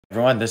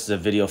Everyone, this is a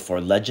video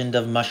for Legend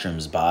of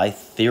Mushrooms by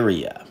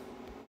Theria.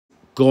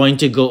 Going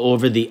to go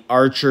over the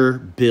archer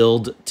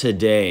build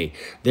today.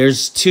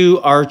 There's two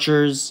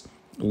archers.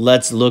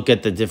 Let's look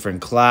at the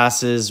different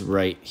classes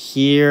right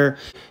here.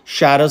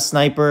 Shadow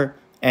Sniper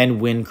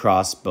and Wind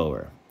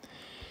Crossbower.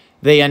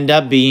 They end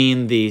up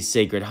being the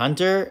Sacred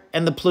Hunter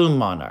and the Plume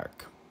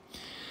Monarch.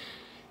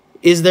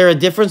 Is there a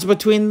difference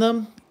between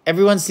them?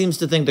 Everyone seems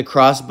to think the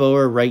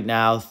Crossbower right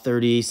now,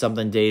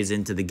 30-something days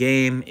into the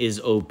game, is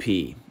OP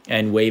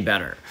and way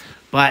better.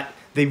 But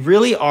they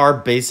really are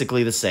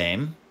basically the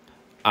same.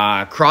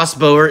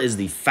 Crossbower is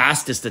the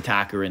fastest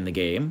attacker in the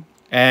game.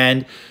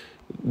 And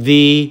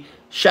the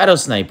Shadow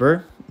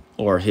Sniper,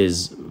 or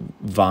his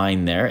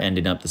vine there,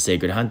 ending up the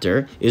Sacred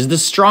Hunter, is the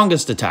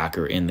strongest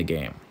attacker in the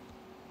game.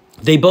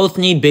 They both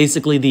need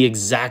basically the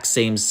exact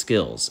same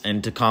skills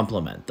and to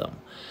complement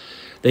them.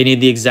 They need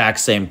the exact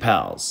same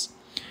pals.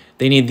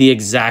 They need the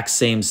exact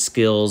same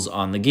skills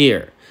on the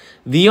gear.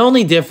 The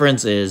only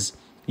difference is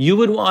you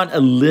would want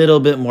a little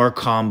bit more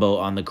combo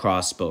on the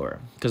Crossbower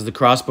because the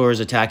Crossbower is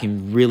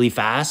attacking really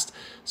fast,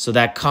 so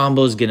that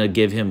combo is going to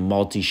give him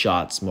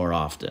multi-shots more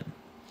often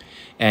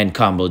and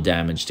combo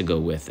damage to go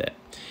with it.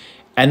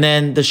 And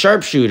then the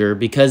Sharpshooter,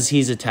 because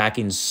he's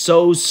attacking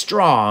so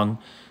strong,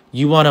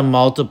 you want to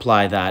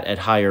multiply that at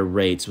higher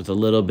rates with a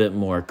little bit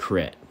more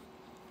crit.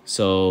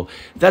 So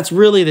that's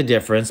really the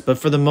difference, but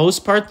for the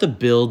most part, the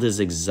build is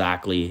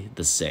exactly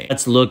the same.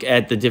 Let's look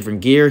at the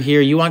different gear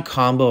here. You want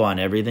combo on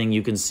everything.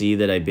 You can see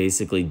that I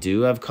basically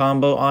do have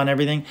combo on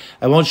everything.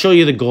 I won't show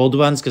you the gold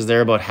ones because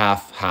they're about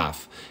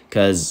half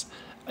because,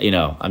 you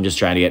know, I'm just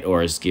trying to get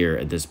Aura's gear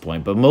at this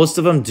point, but most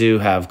of them do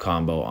have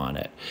combo on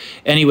it.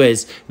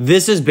 Anyways,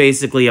 this is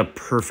basically a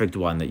perfect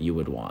one that you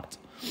would want.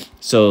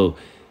 So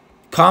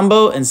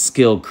combo and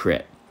skill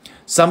crit.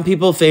 Some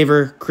people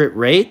favor crit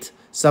rate.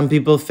 Some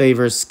people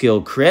favor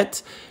skill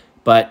crit,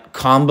 but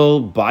combo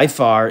by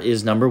far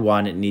is number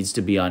one. It needs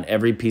to be on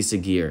every piece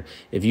of gear.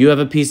 If you have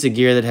a piece of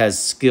gear that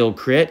has skill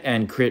crit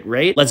and crit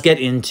rate, let's get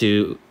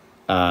into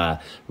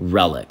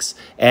relics.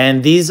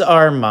 And these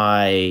are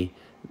my,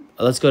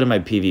 let's go to my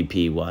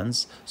PvP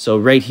ones. So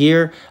right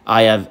here,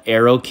 I have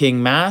Arrow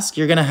King Mask.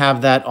 You're going to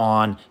have that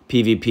on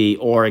PvP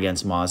or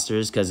against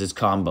monsters because it's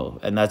combo,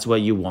 and that's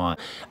what you want.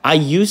 I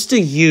used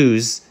to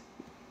use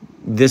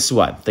this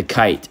one, the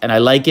Kite, and I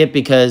like it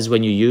because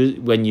when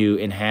you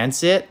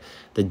enhance it,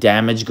 the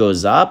damage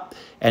goes up,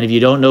 and if you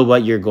don't know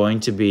what you're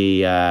going to be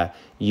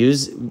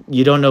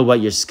you don't know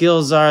what your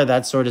skills are,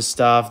 that sort of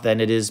stuff, then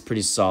it is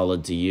pretty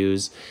solid to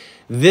use.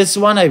 This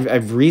one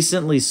I've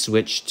recently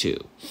switched to,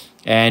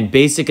 and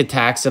basic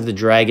attacks of the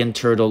dragon,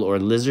 turtle, or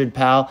lizard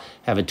pal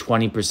have a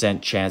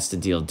 20% chance to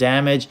deal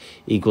damage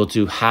equal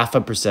to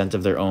 0.5%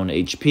 of their own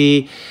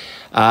HP.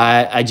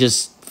 I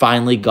just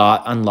finally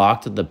got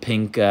unlocked the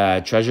pink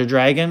treasure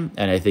dragon,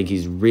 and I think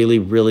he's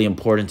really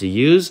important to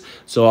use.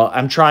 So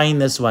I'm trying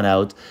this one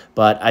out,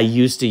 but I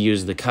used to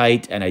use the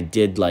Kite and I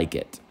did like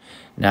it.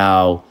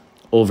 Now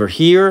over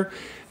here,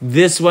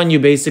 this one you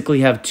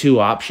basically have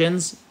two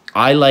options.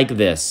 I like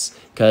this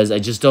because I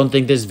just don't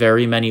think there's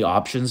very many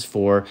options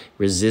for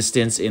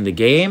resistance in the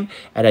game,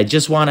 and I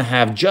just want to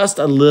have just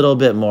a little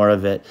bit more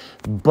of it.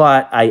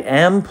 But I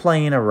am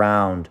playing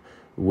around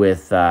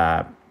with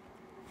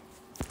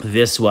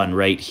this one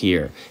right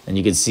here, and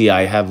you can see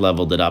I have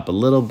leveled it up a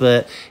little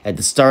bit. At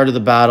the start of the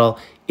battle,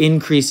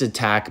 increase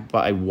attack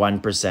by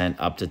 1%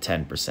 up to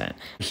 10%.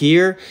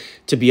 Here,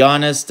 to be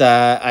honest,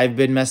 I've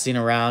been messing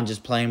around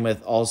just playing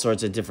with all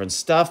sorts of different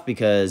stuff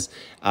because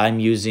I'm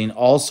using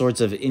all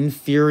sorts of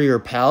inferior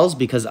pals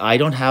because I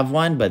don't have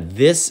one, but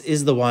this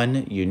is the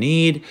one you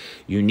need.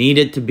 You need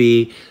it to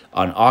be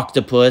on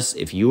Octopus.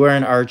 If you are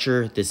an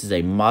archer, this is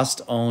a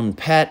must-own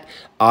pet.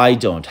 I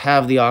don't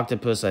have the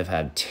Octopus. I've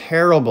had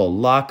terrible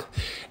luck,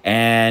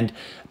 and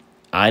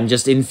I'm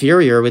just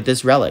inferior with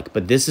this relic.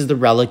 But this is the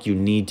relic you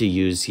need to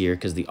use here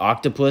because the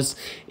Octopus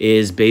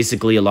is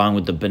basically, along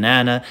with the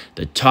banana,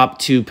 the top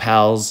two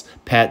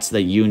pets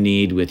that you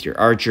need with your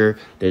archer.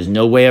 There's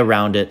no way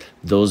around it.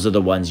 Those are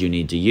the ones you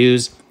need to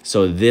use.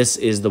 So this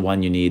is the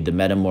one you need, the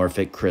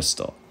Metamorphic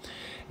Crystal.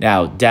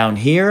 Now, down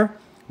here,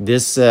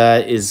 this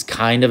is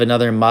kind of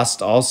another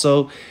must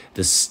also,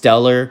 the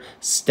Stellar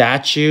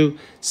Statue.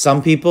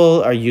 Some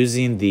people are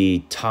using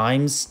the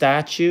Time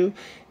Statue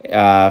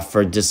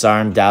for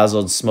Disarm,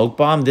 Dazzled, Smoke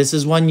Bomb. This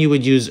is one you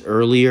would use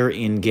earlier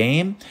in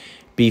game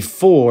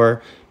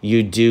before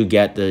you do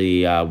get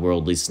the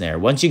Worldly Snare.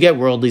 Once you get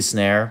Worldly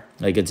Snare,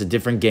 like it's a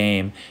different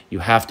game, you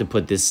have to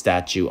put this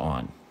statue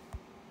on.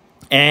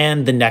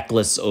 And the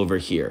necklace over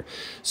here.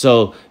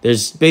 So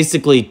there's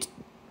basically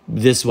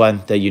this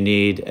one that you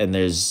need, and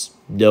there's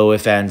no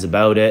ifs, ands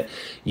about it.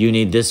 You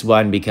need this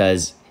one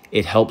because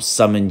it helps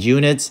summon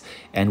units,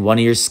 and one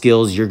of your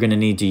skills you're going to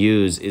need to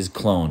use is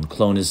Clone.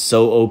 Clone is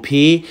so OP,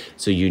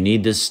 so you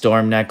need this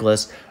Storm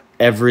Necklace.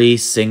 Every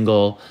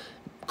single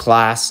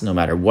class, no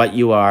matter what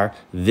you are,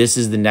 this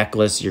is the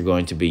necklace you're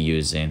going to be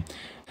using.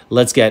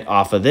 Let's get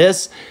off of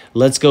this.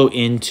 Let's go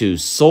into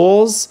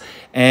souls,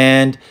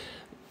 and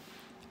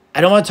I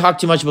don't want to talk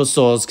too much about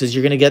souls because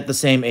you're going to get the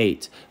same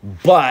 8.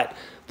 But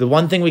the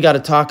one thing we got to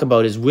talk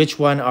about is which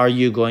one are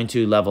you going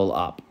to level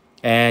up?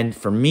 And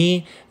for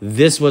me,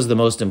 this was the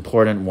most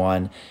important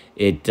one.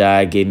 It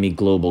gave me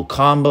global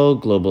combo,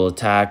 global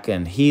attack,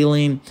 and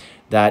healing.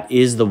 That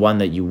is the one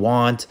that you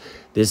want.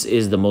 This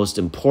is the most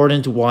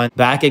important one.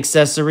 Back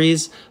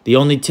accessories, the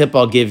only tip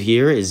I'll give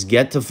here is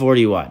get to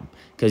 41.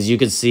 Because you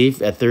can see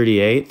at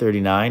 38,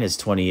 39, it's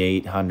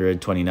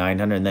 2,800,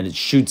 2,900, and then it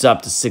shoots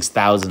up to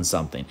 6,000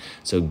 something.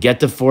 So get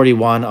to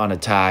 41 on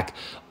attack.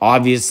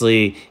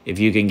 Obviously, if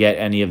you can get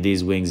any of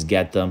these wings,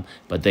 get them,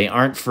 but they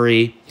aren't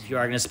free. If you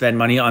are going to spend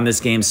money on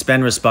this game,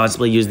 spend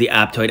responsibly. Use the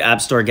Aptoide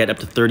App Store. Get up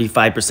to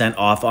 35%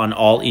 off on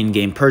all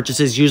in-game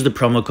purchases. Use the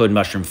promo code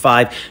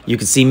MUSHROOM5. You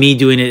can see me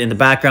doing it in the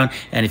background,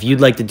 and if you'd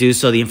like to do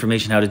so, the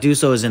information how to do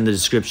so is in the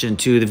description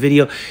to the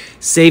video.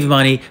 Save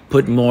money,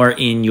 put more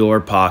in your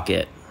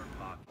pocket.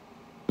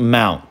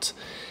 Mount.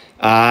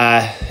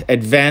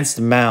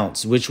 Advanced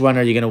mounts. Which one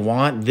are you going to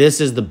want?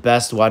 This is the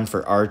best one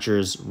for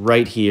archers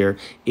right here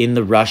in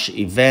the rush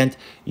event.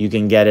 You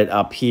can get it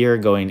up here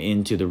going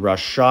into the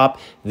rush shop.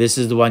 This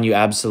is the one you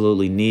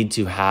absolutely need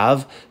to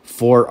have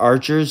for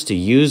archers to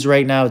use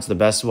right now. It's the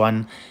best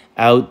one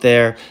out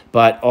there.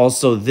 But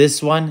also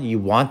this one you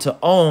want to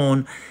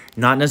own,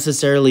 not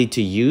necessarily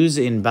to use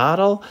in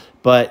battle,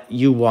 but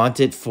you want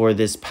it for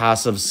this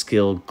passive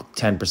skill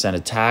 10%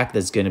 attack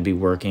that's going to be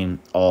working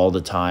all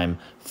the time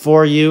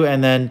for you.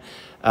 And then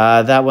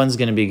that one's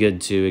going to be good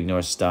to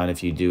ignore stun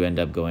if you do end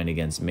up going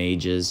against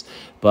mages.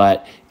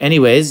 But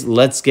anyways,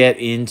 let's get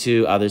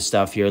into other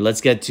stuff here.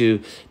 Let's get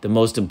to the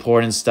most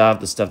important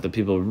stuff, the stuff that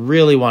people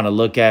really want to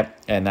look at,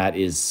 and that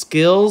is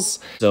skills.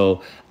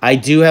 So I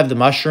do have the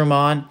mushroom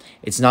on.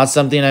 It's not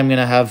something I'm going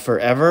to have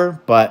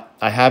forever, but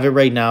I have it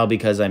right now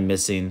because I'm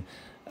missing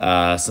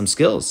some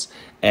skills.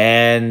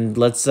 And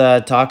let's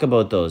talk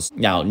about those.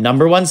 Now,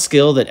 number one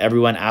skill that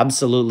everyone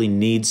absolutely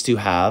needs to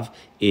have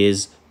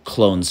is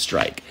Clone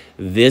Strike.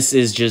 This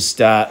is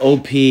just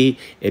OP.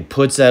 It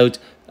puts out,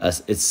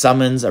 it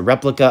summons a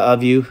replica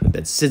of you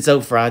that sits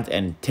out front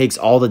and takes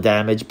all the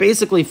damage,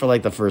 basically for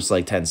like the first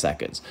like 10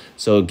 seconds.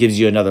 So it gives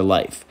you another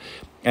life.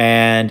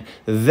 And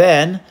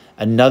then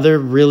another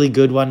really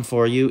good one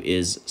for you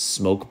is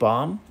Smoke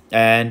Bomb.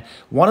 And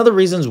one of the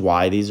reasons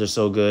why these are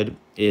so good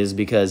is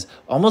because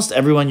almost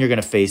everyone you're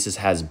going to face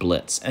has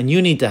Blitz, and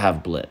you need to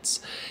have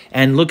Blitz.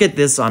 And look at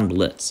this on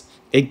Blitz.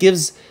 It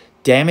gives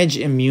damage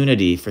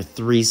immunity for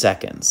 3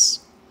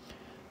 seconds.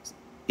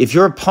 If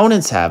your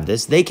opponents have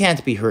this, they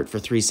can't be hurt for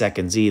 3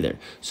 seconds either.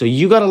 So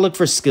you got to look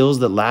for skills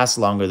that last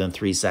longer than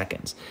 3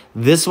 seconds.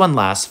 This one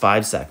lasts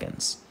 5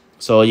 seconds.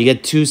 So you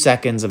get 2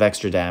 seconds of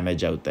extra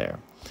damage out there.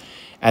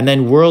 And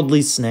then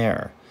Worldly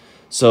Snare.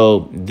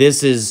 So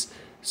this is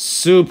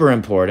super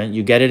important.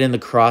 You get it in the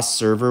cross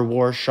server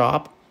war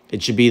shop.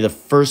 It should be the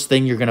first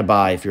thing you're going to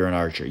buy if you're an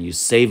archer. You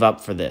save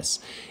up for this.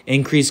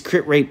 Increase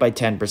crit rate by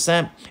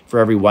 10%. For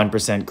every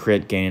 1%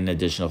 crit, gain an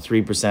additional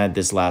 3%.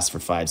 This lasts for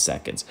 5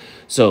 seconds.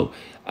 So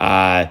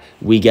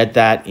we get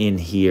that in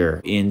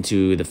here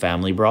into the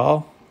Family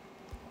Brawl.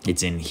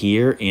 It's in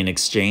here in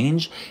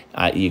exchange.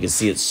 You can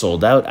see it's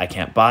sold out. I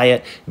can't buy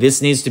it.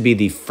 This needs to be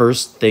the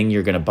first thing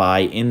you're going to buy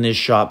in this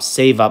shop.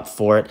 Save up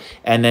for it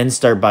and then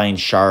start buying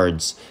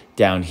shards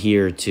down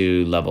here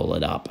to level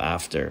it up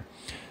after.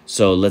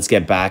 So let's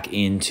get back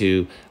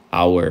into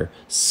our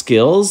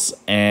skills,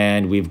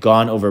 and we've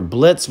gone over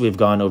Blitz, we've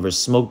gone over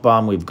Smoke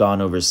Bomb, we've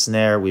gone over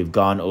Snare, we've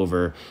gone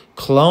over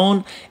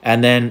Clone,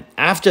 and then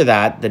after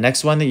that, the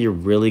next one that you're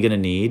really going to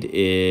need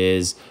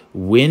is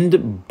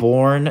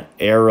Windborne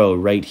Arrow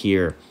right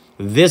here.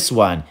 This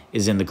one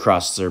is in the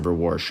cross server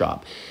war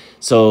shop.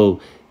 So,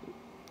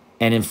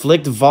 and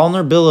inflict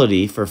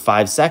vulnerability for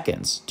 5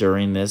 seconds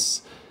during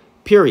this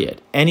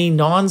period. Any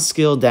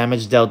non-skill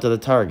damage dealt to the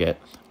target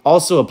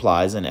also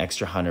applies an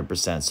extra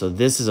 100%. So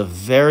this is a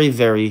very,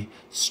 very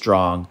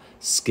strong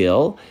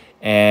skill,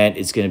 and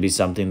it's going to be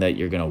something that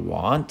you're going to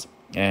want.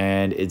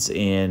 And it's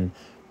in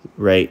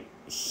right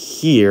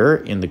here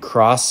in the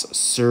cross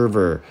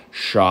server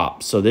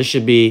shop. So this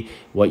should be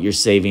what you're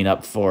saving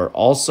up for.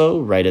 Also,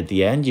 right at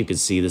the end, you can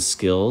see the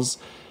skills,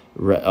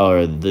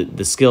 or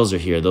the skills are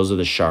here. Those are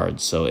the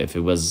shards. So if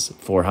it was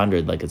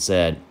 400, like it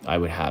said, I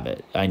would have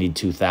it. I need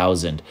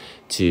 2,000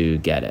 to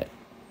get it.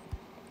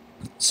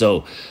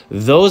 So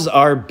those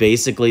are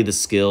basically the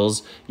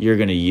skills you're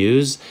going to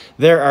use.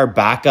 There are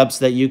backups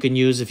that you can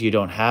use if you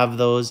don't have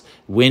those.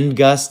 Wind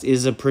Gust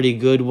is a pretty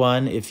good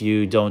one if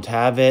you don't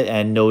have it.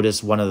 And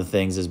notice one of the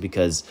things is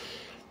because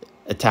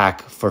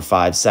attack for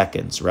 5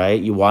 seconds,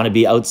 right? You want to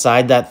be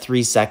outside that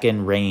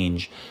 3-second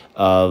range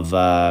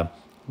of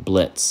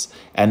Blitz.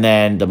 And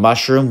then the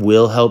mushroom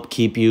will help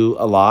keep you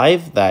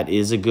alive. That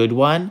is a good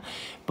one.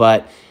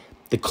 But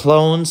the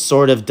clone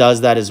sort of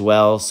does that as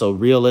well. So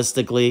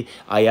realistically,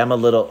 I am a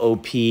little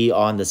OP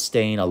on the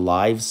staying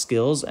alive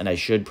skills, and I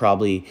should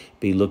probably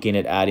be looking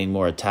at adding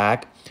more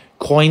attack.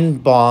 Coin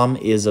Bomb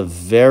is a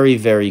very,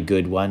 very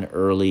good one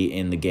early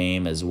in the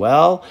game as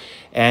well.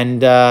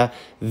 And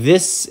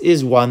this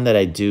is one that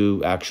I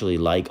do actually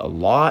like a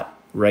lot.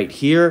 right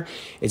here.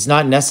 It's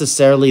not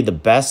necessarily the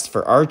best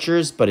for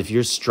archers, but if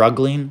you're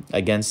struggling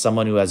against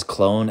someone who has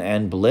clone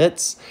and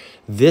blitz,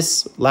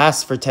 this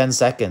lasts for 10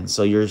 seconds.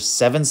 So you're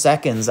 7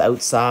 seconds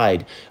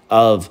outside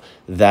of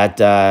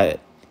that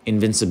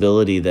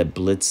invincibility that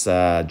blitz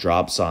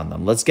drops on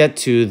them. Let's get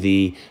to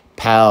the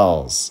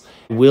pals.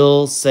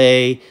 Will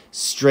say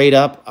straight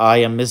up, I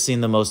am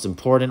missing the most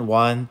important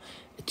one.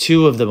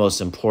 Two of the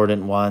most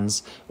important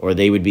ones, or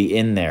they would be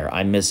in there.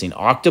 I'm missing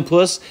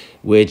Octopus,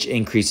 which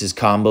increases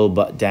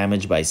combo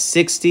damage by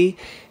 60,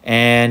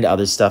 and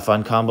other stuff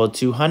on combo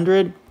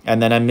 200.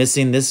 And then I'm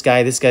missing this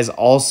guy. This guy's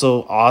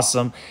also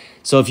awesome.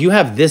 So if you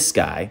have this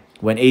guy,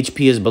 when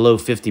HP is below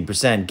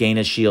 50%, gain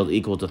a shield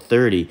equal to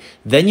 30,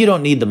 then you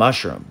don't need the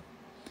mushroom.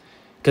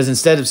 Because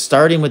instead of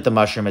starting with the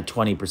mushroom at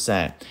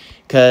 20%,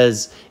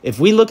 because if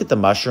we look at the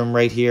mushroom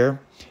right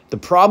here,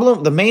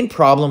 the main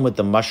problem with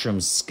the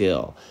mushroom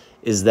skill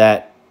is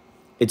that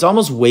it's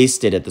almost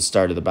wasted at the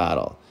start of the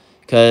battle,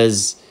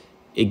 because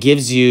it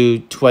gives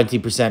you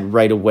 20%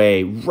 right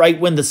away,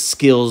 right when the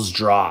skills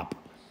drop,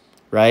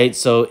 right?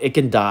 So it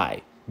can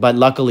die. But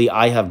luckily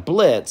I have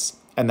Blitz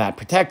and that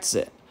protects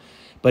it.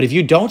 But if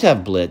you don't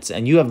have Blitz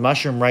and you have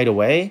Mushroom right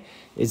away,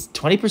 it's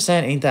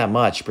 20% ain't that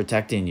much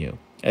protecting you.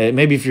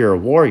 Maybe if you're a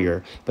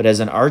warrior, but as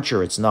an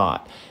archer, it's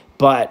not.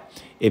 But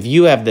if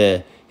you have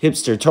the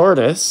Hipster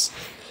Tortoise,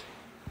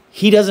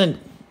 he doesn't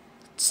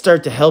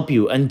start to help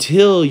you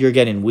until you're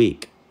getting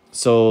weak.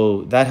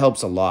 So that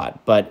helps a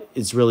lot, but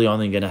it's really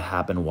only going to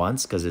happen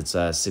once because it's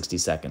a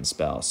 60-second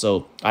spell.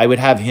 So I would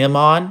have him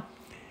on.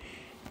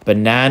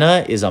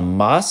 Banana is a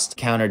must.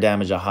 Counter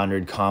damage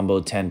 100,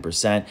 combo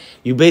 10%.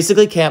 You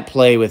basically can't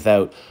play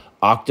without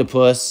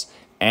Octopus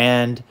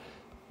and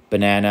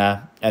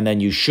Banana, and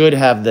then you should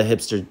have the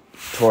Hipster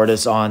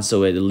Tortoise on,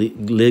 so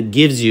it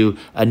gives you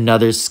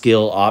another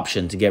skill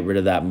option to get rid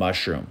of that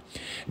mushroom.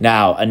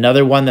 Now,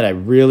 another one that I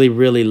really,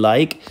 really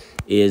like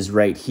is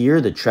right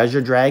here, the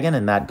Treasure Dragon,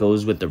 and that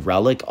goes with the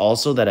Relic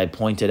also that I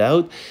pointed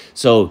out.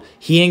 So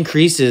he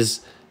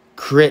increases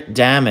crit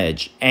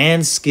damage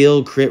and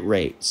skill crit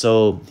rate.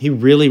 So he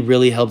really,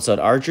 really helps out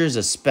archers,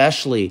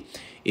 especially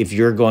if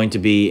you're going to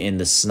be in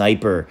the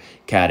sniper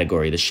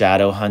category, the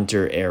Shadow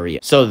Hunter area.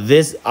 So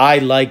this, I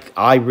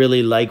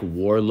really like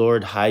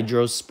Warlord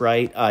Hydro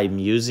Sprite. I'm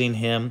using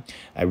him.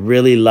 I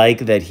really like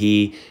that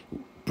he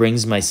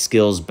brings my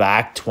skills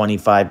back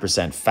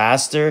 25%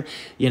 faster.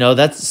 You know,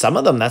 that's some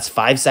of them, that's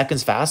 5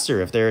 seconds faster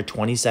if they're a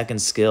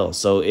 20-second skill.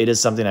 So it is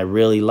something I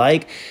really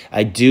like.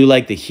 I do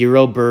like the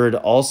Hero Bird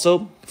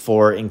also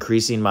for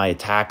increasing my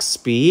attack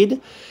speed.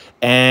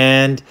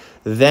 And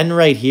then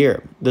right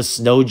here, the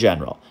Snow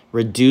General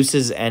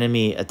reduces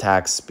enemy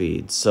attack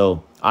speed.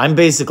 So I'm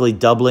basically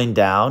doubling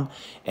down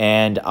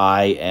and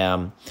I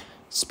am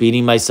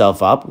speeding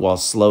myself up while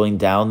slowing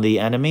down the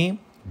enemy.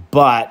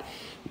 But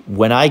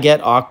when I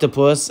get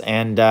Octopus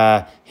and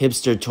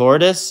Hipster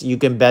Tortoise, you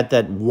can bet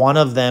that one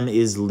of them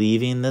is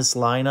leaving this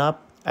lineup.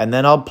 And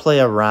then I'll play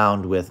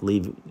around with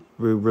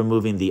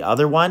removing the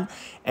other one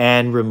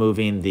and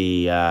removing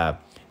the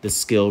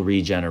skill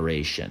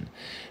regeneration.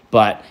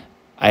 But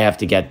I have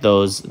to get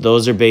those.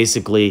 Those are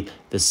basically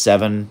the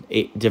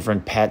 7-8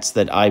 different pets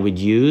that I would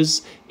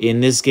use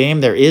in this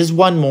game. There is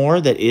one more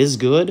that is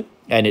good,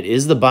 and it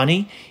is the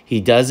bunny. He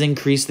does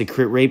increase the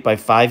crit rate by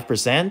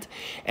 5%,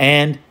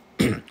 and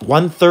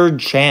 1/3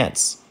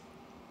 chance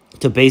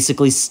to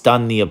basically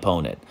stun the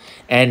opponent.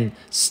 And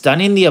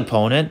stunning the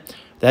opponent,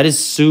 that is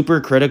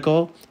super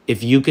critical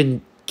if you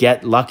can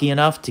get lucky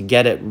enough to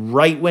get it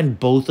right when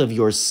both of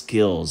your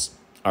skills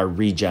are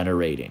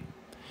regenerating.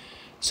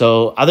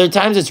 So other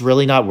times it's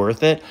really not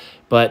worth it,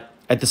 but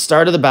at the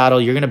start of the battle,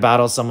 you're going to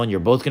battle someone, you're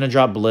both going to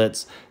drop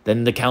Blitz,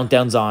 then the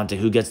countdown's on to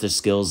who gets their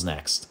skills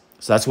next.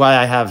 So that's why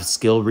I have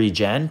skill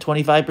regen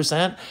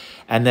 25%,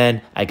 and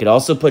then I could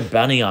also put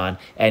Bunny on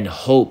and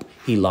hope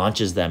he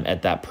launches them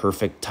at that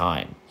perfect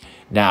time.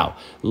 Now,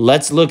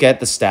 let's look at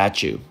the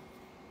statue.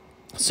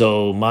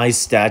 So my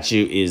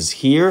statue is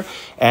here,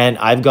 and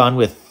I've gone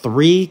with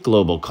 3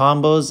 global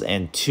combos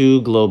and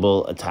 2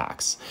 global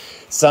attacks.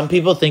 Some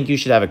people think you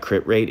should have a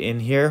crit rate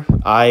in here.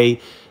 I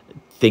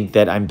think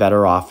that I'm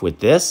better off with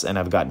this, and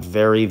I've got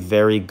very,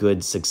 very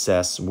good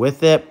success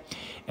with it.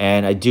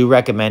 And I do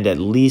recommend at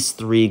least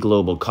 3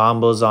 global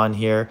combos on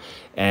here.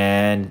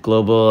 And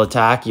global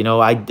attack, you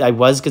know, I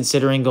was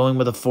considering going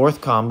with a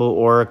 4th combo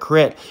or a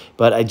crit,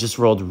 but I just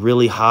rolled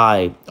really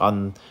high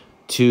on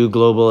 2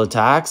 global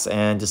attacks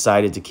and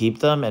decided to keep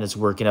them, and it's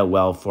working out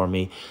well for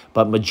me.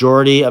 But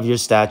majority of your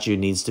statue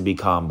needs to be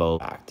combo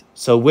packed.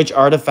 So which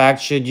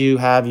artifact should you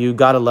have? You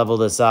got to level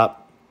this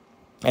up,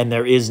 and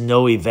there is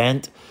no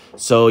event,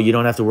 so you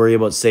don't have to worry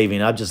about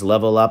saving up. Just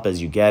level up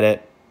as you get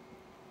it.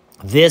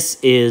 This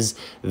is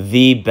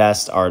the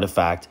best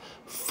artifact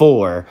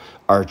for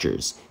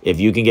archers. If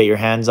you can get your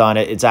hands on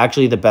it, it's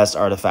actually the best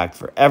artifact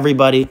for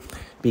everybody,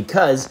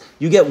 because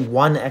you get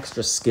 1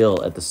 extra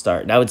skill at the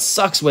start. Now, it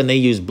sucks when they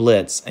use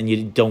Blitz and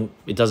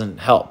it doesn't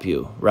help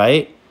you,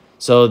 right?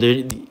 So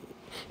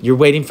you're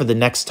waiting for the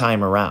next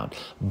time around.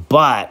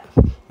 But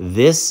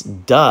this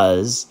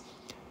does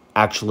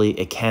actually,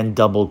 it can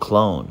double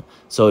clone.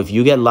 So if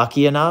you get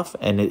lucky enough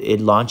and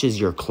it launches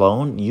your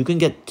clone, you can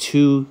get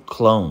 2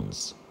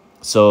 clones.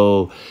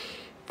 So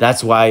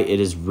that's why it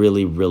is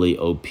really, really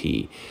OP.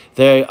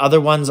 The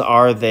other ones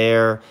are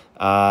there.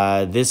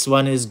 This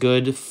one is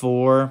good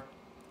for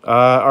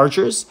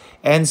archers,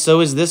 and so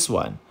is this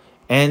one,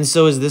 and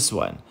so is this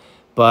one.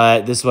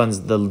 But this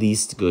one's the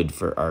least good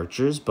for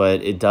archers,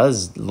 but it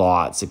does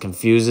lots. It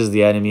confuses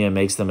the enemy and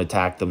makes them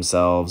attack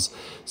themselves.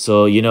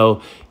 So, you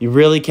know, you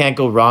really can't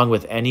go wrong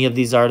with any of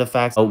these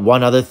artifacts.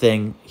 One other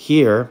thing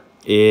here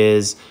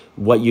is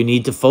what you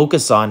need to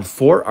focus on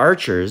for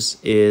archers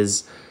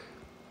is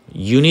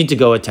you need to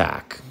go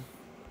attack.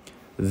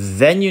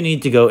 Then you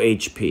need to go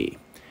HP.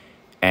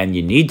 And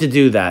you need to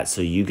do that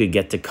so you could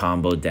get to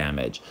combo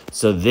damage.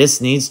 So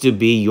this needs to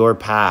be your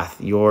path,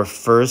 your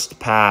first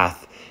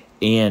path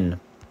in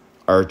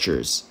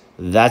archers.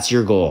 That's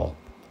your goal.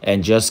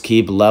 And just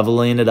keep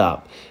leveling it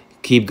up.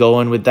 Keep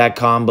going with that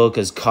combo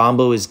because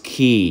combo is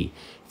key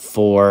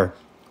for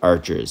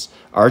archers.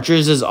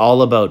 Archers is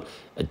all about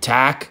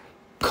attack,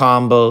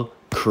 combo,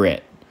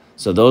 crit.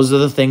 So those are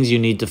the things you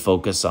need to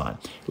focus on.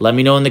 Let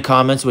me know in the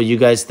comments what you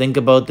guys think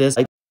about this.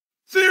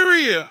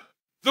 Theria,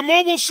 the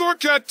mobile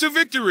shortcut to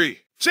victory.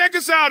 Check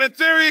us out at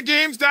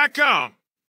TheriaGames.com.